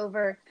gathered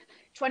over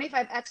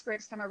 25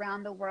 experts from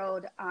around the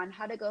world on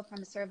how to go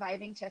from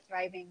surviving to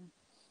thriving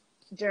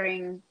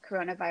during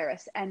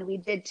coronavirus. And we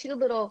did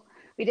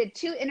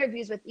two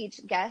interviews with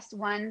each guest,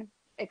 one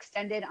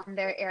extended on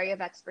their area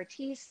of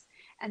expertise,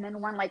 and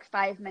then one like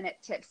 5-minute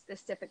tip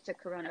specific to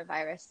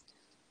coronavirus.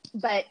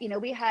 But,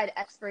 we had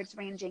experts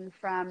ranging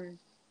from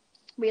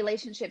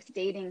relationships,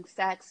 dating,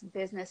 sex,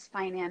 business,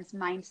 finance,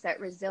 mindset,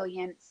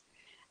 resilience,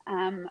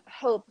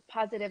 hope,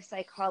 positive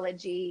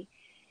psychology.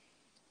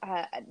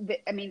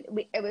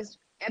 It was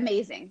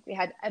amazing. We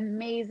had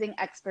amazing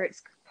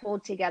experts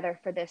pulled together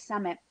for this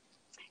summit.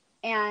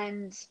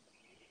 And,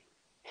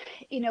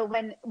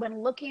 when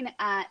looking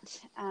at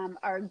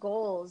our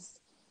goals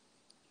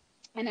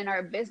and in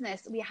our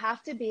business, we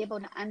have to be able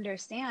to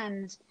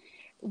understand,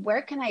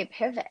 where can I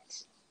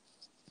pivot?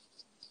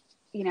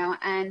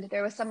 And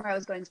there was somewhere I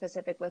was going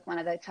specific with one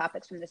of the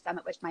topics from the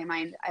summit, which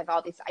I have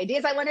all these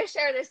ideas I want to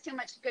share. There's too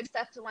much good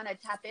stuff to want to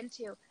tap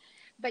into.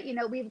 But,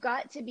 we've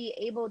got to be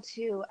able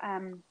to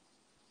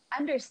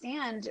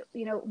understand,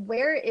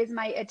 where is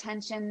my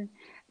attention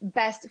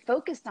best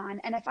focused on?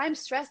 And if I'm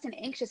stressed and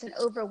anxious and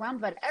overwhelmed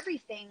about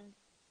everything,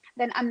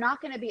 then I'm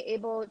not going to be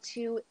able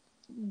to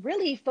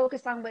really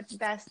focus on what's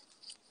best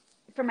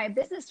for my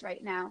business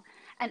right now.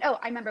 And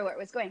I remember where it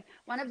was going.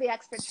 One of the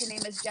experts, her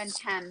name is Jen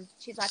Kem.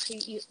 She's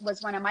actually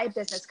was one of my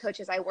business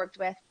coaches I worked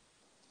with.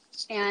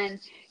 And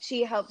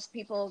she helps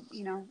people,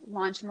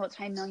 launch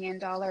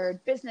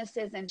multi-million-dollar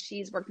businesses. And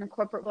she's worked in the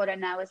corporate world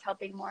and now is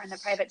helping more in the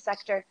private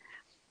sector.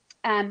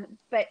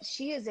 But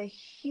she is a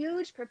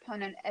huge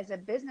proponent as a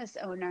business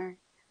owner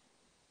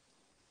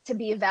to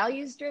be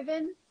values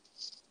driven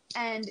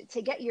and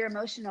to get your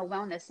emotional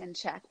wellness in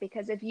check.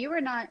 Because if you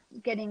are not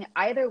giving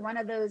either one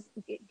of those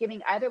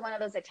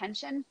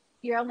attention,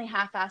 you're only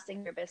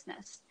half-assing your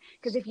business.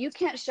 Because if you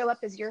can't show up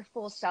as your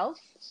full self,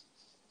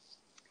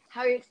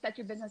 how do you expect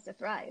your business to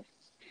thrive,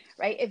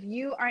 right? If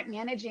you aren't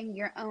managing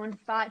your own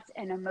thoughts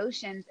and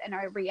emotions and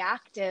are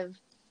reactive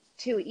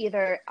to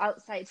either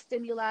outside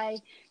stimuli,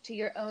 to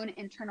your own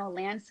internal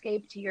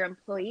landscape, to your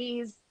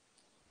employees,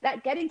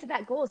 that getting to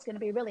that goal is going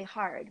to be really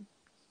hard.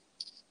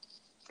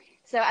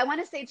 So I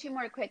want to say two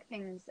more quick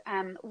things.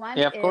 One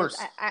Yeah, of is course.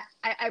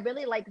 I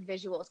really like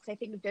visuals, because I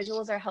think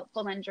visuals are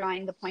helpful in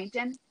drawing the point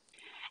in.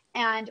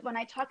 And when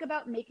I talk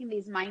about making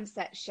these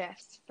mindset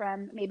shifts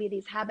from maybe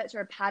these habits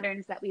or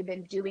patterns that we've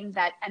been doing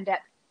that end up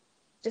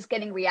just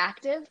getting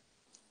reactive,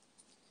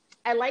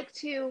 I like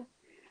to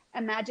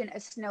imagine a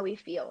snowy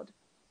field.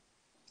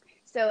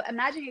 So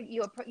imagine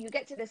you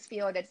get to this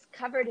field, it's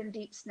covered in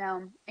deep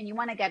snow, and you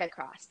want to get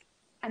across.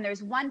 And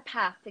there's one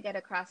path to get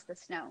across the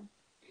snow.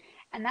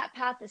 And that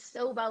path is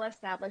so well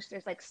established,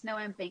 there's like snow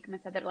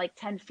embankments that are like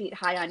 10 feet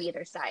high on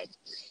either side.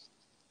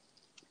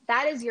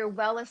 That is your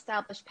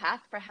well-established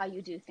path for how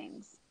you do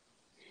things.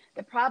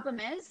 The problem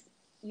is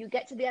you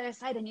get to the other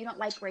side and you don't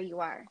like where you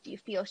are. You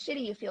feel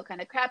shitty. You feel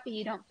kind of crappy.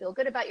 You don't feel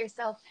good about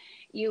yourself.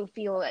 You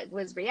feel it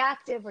was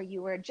reactive, or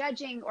you were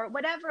judging, or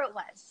whatever it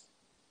was.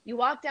 You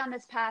walk down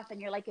this path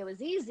and you're like, it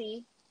was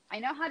easy. I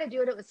know how to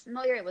do it. It was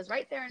familiar. It was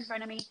right there in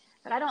front of me,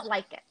 but I don't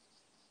like it.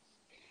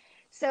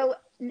 So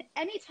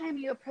anytime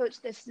you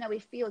approach this snowy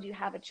field, you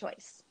have a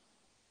choice.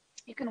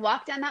 You can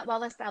walk down that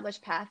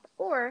well-established path,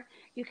 or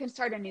you can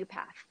start a new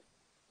path.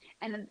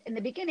 And in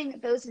the beginning,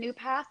 those new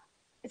paths,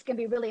 it's going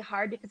to be really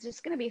hard because there's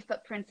going to be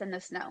footprints in the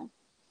snow.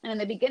 And in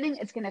the beginning,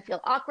 it's going to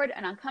feel awkward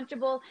and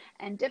uncomfortable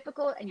and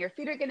difficult, and your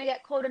feet are going to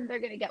get cold and they're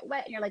going to get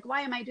wet. And you're like,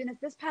 why am I doing this?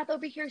 This path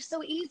over here is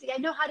so easy. I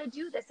know how to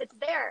do this. It's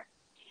there.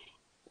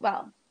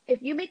 Well,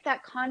 if you make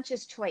that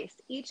conscious choice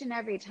each and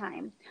every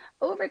time,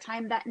 over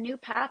time, that new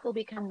path will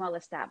become well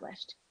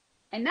established.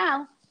 And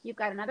now you've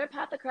got another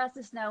path across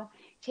the snow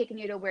taking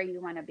you to where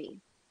you want to be.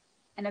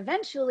 And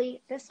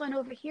eventually, this one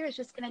over here is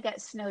just going to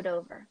get snowed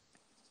over.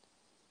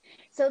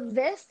 So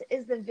this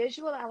is the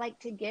visual I like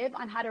to give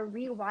on how to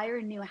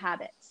rewire new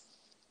habits.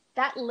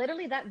 That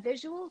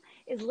visual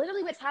is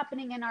literally what's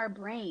happening in our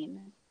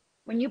brain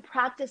when you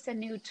practice a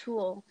new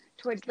tool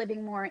towards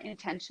living more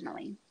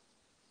intentionally.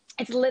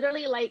 It's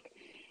literally like,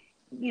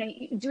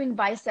 doing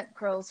bicep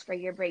curls for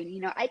your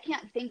brain. I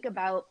can't think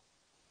about,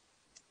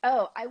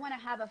 oh, I want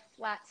to have a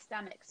flat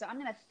stomach, so I'm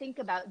going to think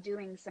about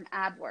doing some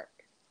ab work.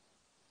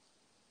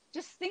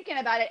 Just thinking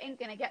about it ain't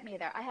going to get me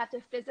there. I have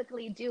to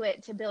physically do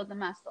it to build the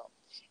muscle.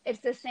 It's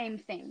the same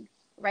thing,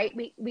 right?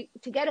 We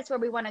to get us where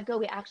we want to go,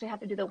 we actually have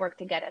to do the work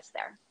to get us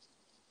there.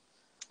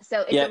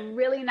 So it's a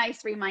really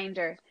nice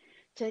reminder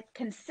to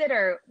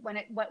consider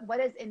what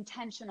does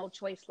intentional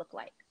choice look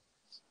like.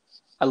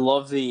 I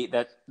love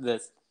the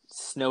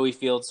snowy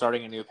field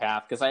starting a new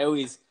path,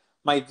 because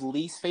my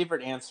least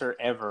favorite answer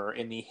ever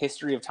in the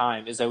history of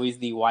time is always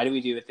the why do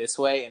we do it this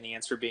way, and the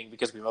answer being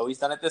because we've always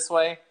done it this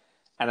way.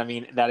 And I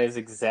mean, that is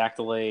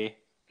exactly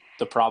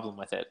the problem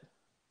with it.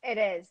 It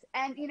is.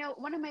 And,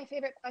 one of my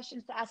favorite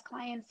questions to ask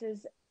clients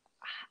is,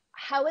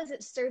 how is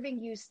it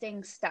serving you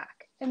staying stuck?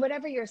 And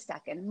whatever you're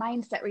stuck in,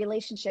 mindset,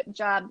 relationship,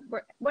 job,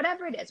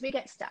 whatever it is, we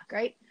get stuck,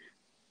 right?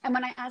 And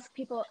when I ask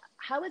people,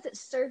 how is it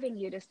serving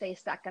you to stay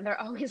stuck? And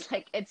they're always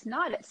like, it's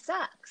not, it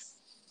sucks.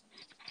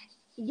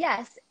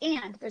 Yes,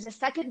 and there's a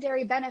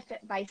secondary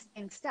benefit by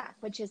staying stuck,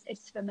 which is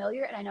it's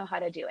familiar and I know how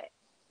to do it.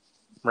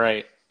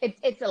 Right.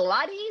 It's a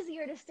lot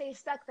easier to stay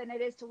stuck than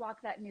it is to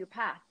walk that new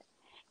path.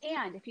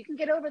 And if you can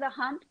get over the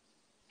hump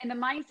and the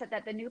mindset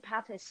that the new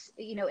path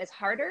is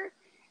harder,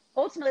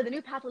 ultimately the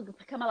new path will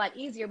become a lot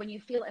easier when you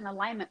feel in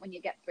alignment when you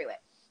get through it.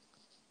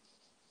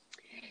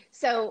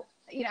 So,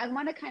 I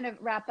want to kind of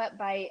wrap up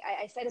by,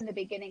 I said in the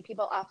beginning,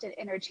 people often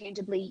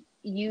interchangeably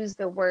use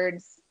the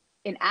words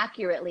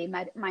inaccurately,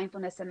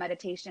 mindfulness and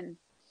meditation.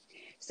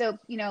 So,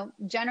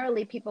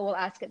 generally people will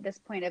ask at this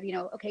point of,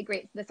 okay,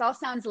 great, this all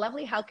sounds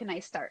lovely. How can I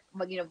start?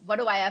 Well, what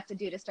do I have to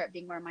do to start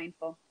being more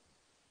mindful?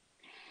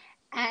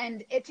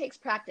 And it takes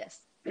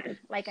practice.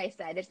 Like I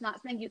said, it's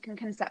not something you can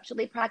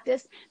conceptually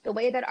practice. The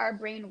way that our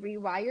brain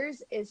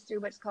rewires is through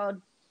what's called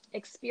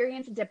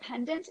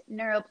experience-dependent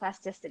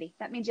neuroplasticity.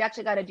 That means you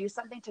actually got to do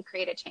something to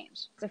create a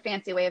change. It's a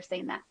fancy way of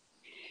saying that.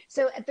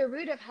 So at the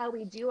root of how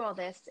we do all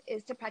this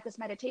is to practice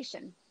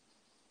meditation.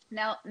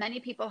 Now, many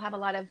people have a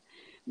lot of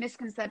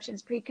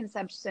misconceptions,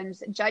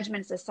 preconceptions,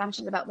 judgments,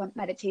 assumptions about what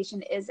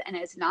meditation is and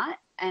is not.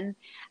 And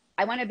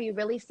I want to be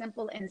really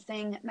simple in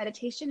saying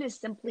meditation is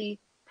simply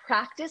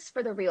practice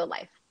for the real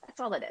life. That's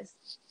all it is.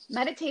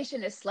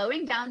 Meditation is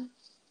slowing down,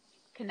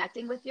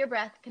 connecting with your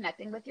breath,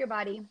 connecting with your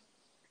body,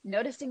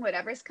 noticing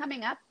whatever's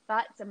coming up,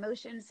 thoughts,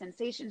 emotions,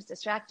 sensations,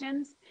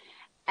 distractions,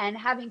 and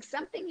having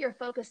something you're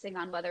focusing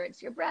on, whether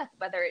it's your breath,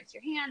 whether it's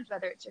your hands,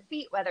 whether it's your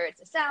feet, whether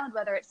it's a sound,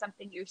 whether it's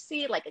something you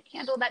see, like a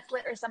candle that's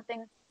lit or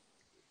something.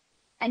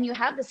 And you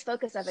have this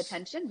focus of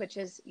attention, which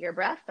is your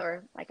breath,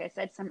 or like I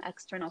said, some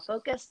external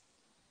focus.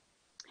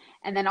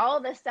 And then all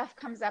this stuff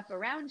comes up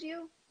around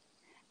you.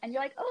 And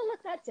you're like, oh,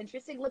 look, that's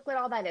interesting. Look what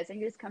all that is. And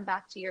you just come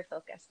back to your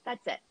focus.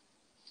 That's it.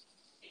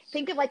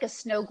 Think of like a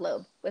snow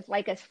globe with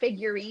like a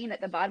figurine at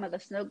the bottom of the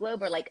snow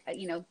globe, or like,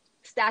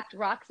 stacked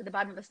rocks at the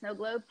bottom of the snow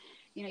globe.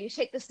 You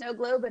shake the snow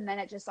globe and then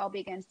it just all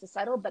begins to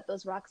settle, but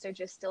those rocks are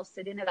just still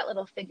sitting in that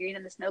little figurine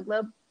in the snow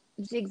globe.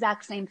 It's the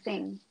exact same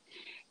thing.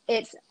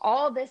 It's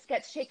all this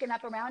gets shaken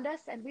up around us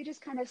and we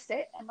just kind of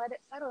sit and let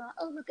it settle.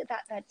 Oh, look at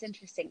that. That's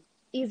interesting.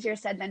 Easier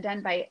said than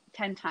done by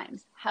 10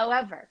 times.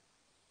 However,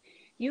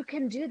 you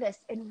can do this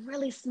in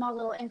really small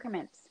little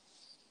increments,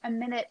 a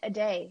minute a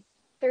day,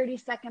 30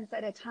 seconds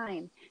at a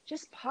time.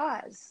 Just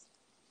pause.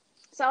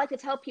 So I like to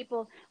tell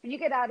people, when you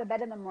get out of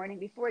bed in the morning,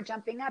 before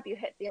jumping up, you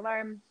hit the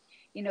alarm,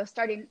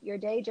 starting your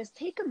day, just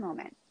take a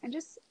moment and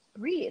just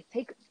breathe.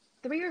 Take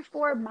 3 or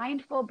 4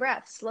 mindful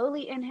breaths.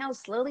 Slowly inhale,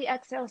 slowly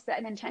exhale, set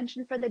an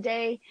intention for the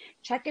day.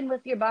 Check in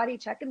with your body,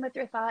 check in with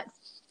your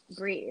thoughts,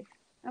 breathe.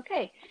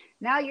 Okay,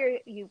 now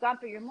you've gone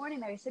through your morning,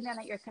 now you're sitting down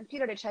at your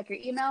computer to check your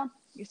email.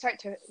 You start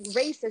to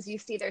race as you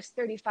see there's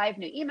 35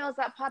 new emails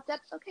that popped up.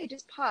 Okay,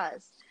 just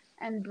pause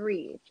and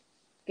breathe.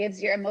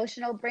 gives your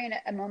emotional brain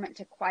a moment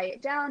to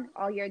quiet down,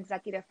 all your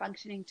executive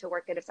functioning to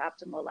work at its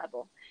optimal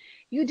level.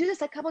 You do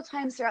this a couple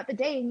times throughout the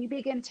day and you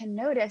begin to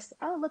notice,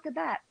 oh, look at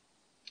that.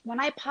 When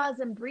I pause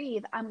and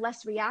breathe, I'm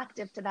less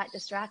reactive to that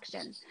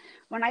distraction.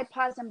 When I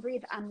pause and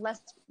breathe, I'm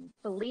less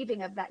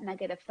believing of that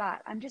negative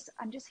thought. I'm just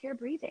here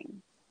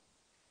breathing.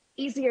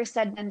 Easier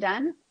said than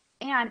done.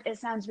 And it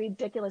sounds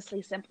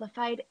ridiculously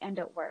simplified, and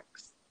it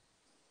works.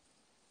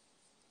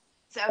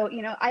 So,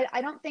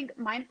 I don't think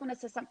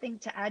mindfulness is something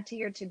to add to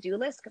your to-do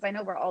list, because I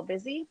know we're all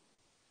busy.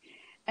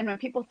 And when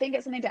people think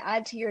it's something to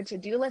add to your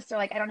to-do list, they're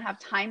like, I don't have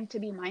time to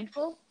be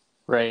mindful.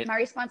 Right. My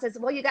response is,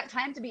 well, you got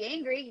time to be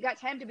angry. You got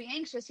time to be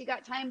anxious. You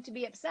got time to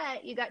be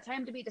upset. You got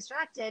time to be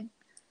distracted.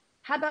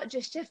 How about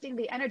just shifting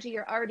the energy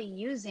you're already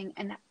using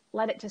and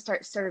let it to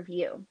start serve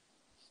you?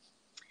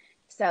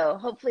 So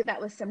hopefully that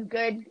was some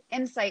good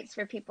insights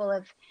for people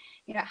of,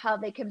 how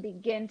they can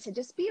begin to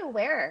just be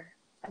aware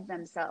of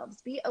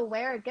themselves, be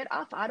aware, get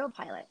off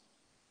autopilot,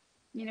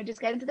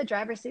 just get into the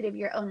driver's seat of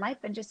your own life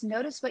and just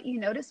notice what you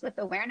notice with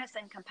awareness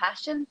and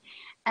compassion,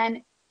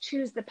 and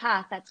choose the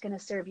path that's going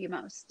to serve you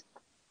most.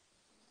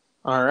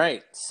 All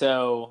right.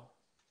 So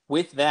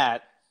with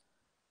that,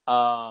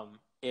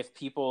 if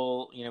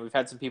people, we've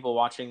had some people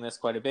watching this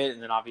quite a bit,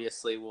 and then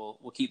obviously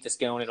we'll keep this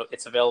going.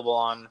 It's available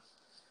on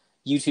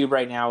YouTube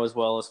right now as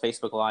well as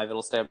Facebook Live.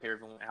 It'll stay up here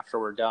after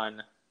we're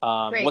done.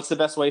 What's the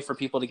best way for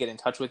people to get in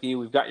touch with you?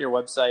 We've got your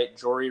website,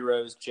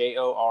 JoreeRose,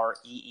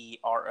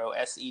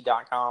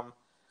 JoreeRose.com.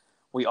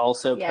 We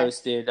also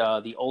posted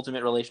the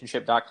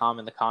ultimaterelationship.com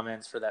in the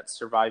comments for that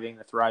Surviving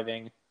the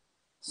Thriving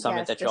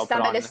summit that y'all put on.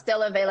 The summit is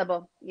still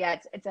available. Yeah,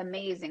 it's an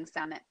amazing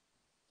summit.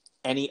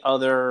 Any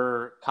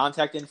other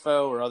contact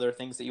info or other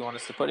things that you want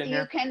us to put in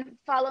here? You can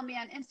follow me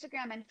on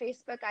Instagram and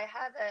Facebook. I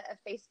have a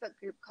Facebook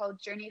group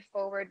called Journey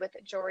Forward with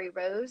Joree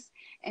Rose,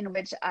 in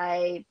which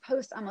I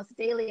post almost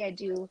daily. I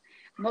do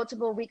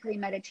multiple weekly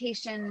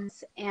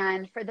meditations.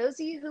 And for those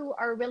of you who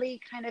are really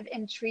kind of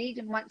intrigued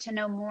and want to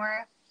know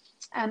more,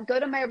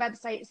 go to my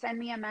website, send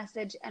me a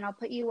message, and I'll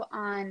put you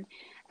on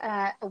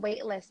a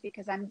wait list,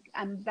 because I'm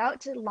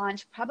about to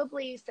launch,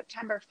 probably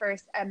September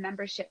 1st, a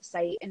membership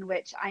site in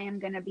which I am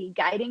going to be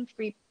guiding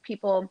free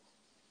people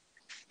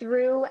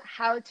through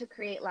how to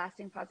create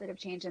lasting positive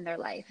change in their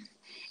life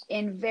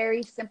in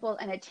very simple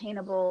and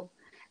attainable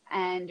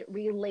and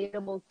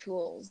relatable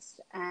tools.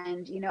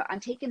 And, I'm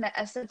taking the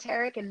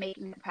esoteric and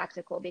making it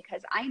practical,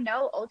 because I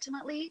know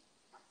ultimately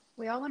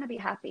we all want to be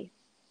happy.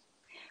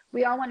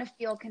 We all want to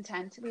feel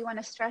content. We want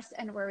to stress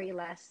and worry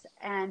less.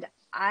 And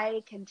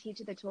I can teach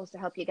you the tools to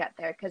help you get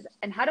there.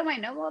 And how do I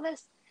know all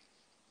this?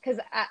 Because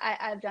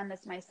I've done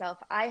this myself.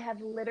 I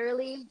have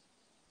literally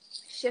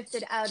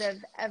shifted out of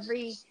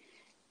every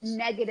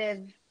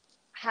negative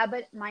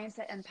habit,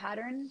 mindset, and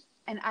pattern,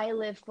 and I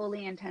live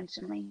fully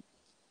intentionally.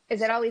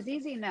 Is it always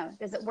easy? No.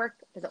 Does it work?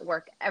 Does it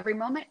work every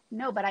moment?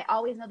 No, but I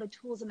always know the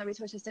tools and the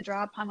resources to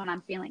draw upon when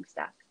I'm feeling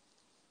stuck.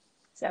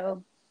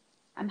 So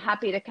I'm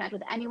happy to connect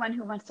with anyone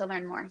who wants to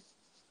learn more.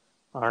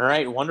 All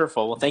right.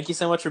 Wonderful. Well, thank you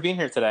so much for being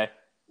here today.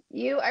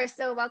 You are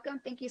so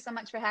welcome. Thank you so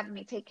much for having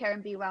me. Take care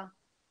and be well.